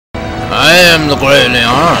I am the Great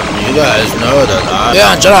Leon. You guys know that.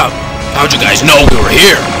 Yeah, shut up. How'd you guys know we were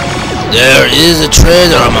here? There is a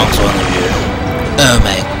traitor amongst one of you. Oh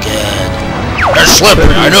my god. They're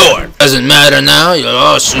slippery, I knew it. Doesn't matter now, you'll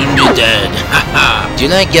all soon be dead. Haha. Do you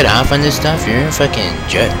like get off on this stuff? You're a fucking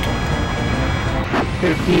jerk.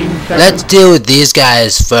 Let's deal with these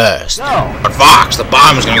guys first. No. But Fox, the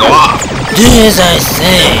bomb is gonna go off. Do as I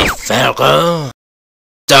say, Falco.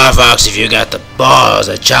 Star Fox, if you got the balls,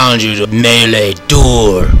 I challenge you to melee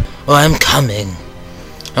duel. Oh, I'm coming.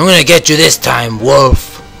 I'm gonna get you this time,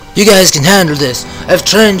 Wolf. You guys can handle this. I've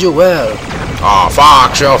trained you well. Oh,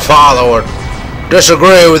 Fox, your father would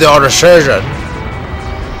disagree with your decision.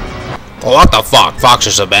 Well, what the fuck? Fox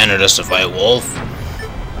just abandoned us to fight Wolf.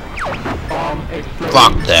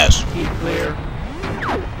 Fuck this.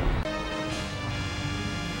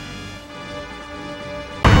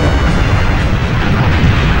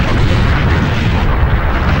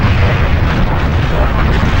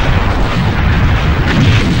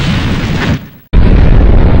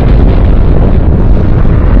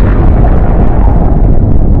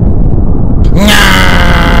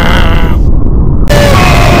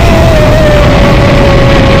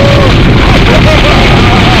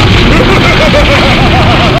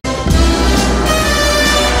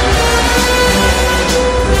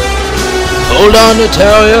 Hold on,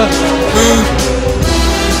 Natalia.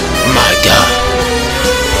 My God.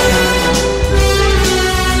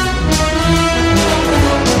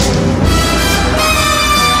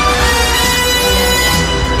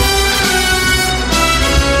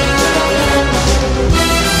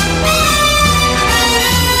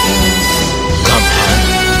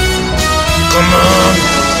 Come on. Come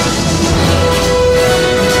on.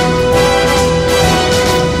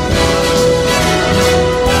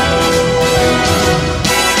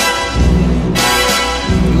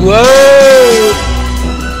 Whoa!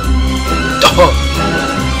 Oh.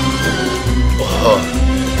 Oh.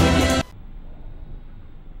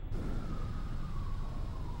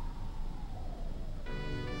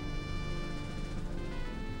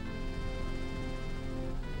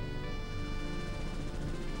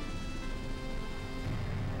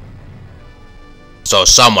 So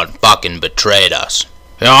someone fucking betrayed us.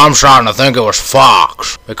 You know, I'm starting to think it was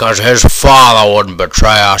Fox, because his father wouldn't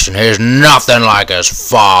betray us, and he's nothing like his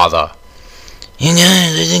father. You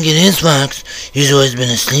guys, I think it is Fox. He's always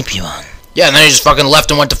been a sleepy one. Yeah, and then he just fucking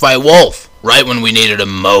left and went to fight Wolf, right when we needed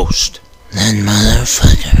him most. That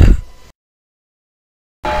motherfucker.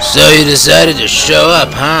 So you decided to show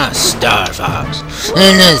up, huh, Star Fox?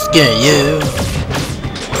 I'm not scared of you.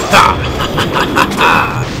 Ha! Ha ha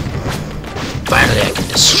ha! Finally I can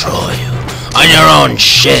destroy you. On your own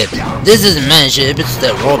ship. This isn't my ship, it's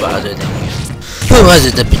the robot, I think. Who was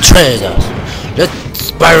it that betrayed us? Let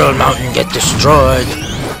Spiral Mountain get destroyed.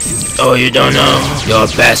 Oh, you don't know? Your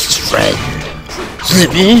best friend.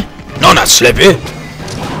 Slippy? No, not Slippy.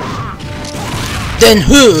 Then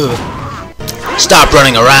who? Stop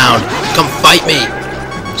running around. Come fight me.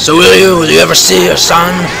 So will you? Will you ever see your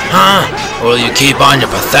son? Huh? Or will you keep on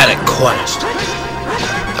your pathetic quest?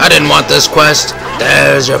 I didn't want this quest.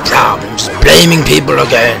 There's your problem, just blaming people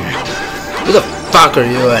again. Who the fuck are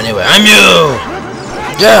you anyway? I'm you!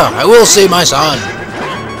 Yeah, I will see my son.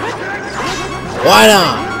 Why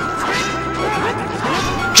not?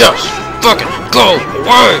 Just fucking go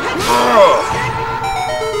away!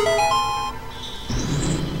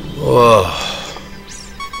 Oh.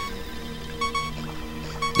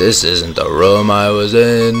 This isn't the room I was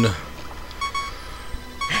in.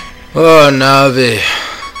 Oh, Navi.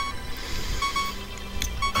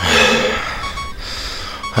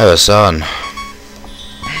 I have a son.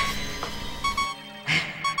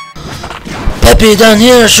 Peppy down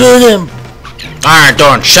here, shoot him! I ain't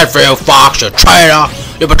doing shit for you, Fox, you traitor!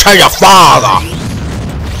 You betrayed your father!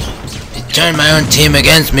 You turned my own team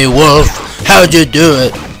against me, Wolf. How'd you do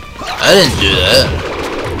it? I didn't do that.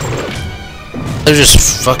 They're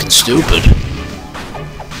just fucking stupid.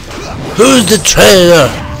 Who's the traitor?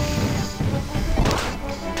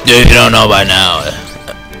 If you don't know by now,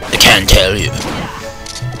 I can't tell you.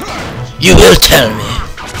 You will tell me.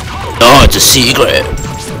 Oh, it's a secret.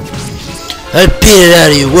 I'll beat it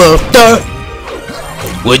out of you, Wolf.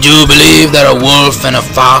 Would you believe that a wolf and a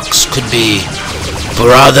fox could be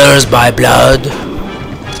brothers by blood?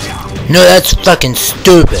 No, that's fucking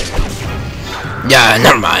stupid. Yeah,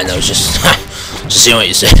 never mind. I was just seeing what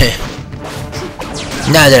you say.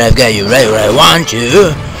 Now that I've got you right where I want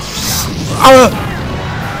you.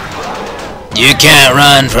 You can't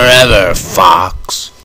run forever, Fox.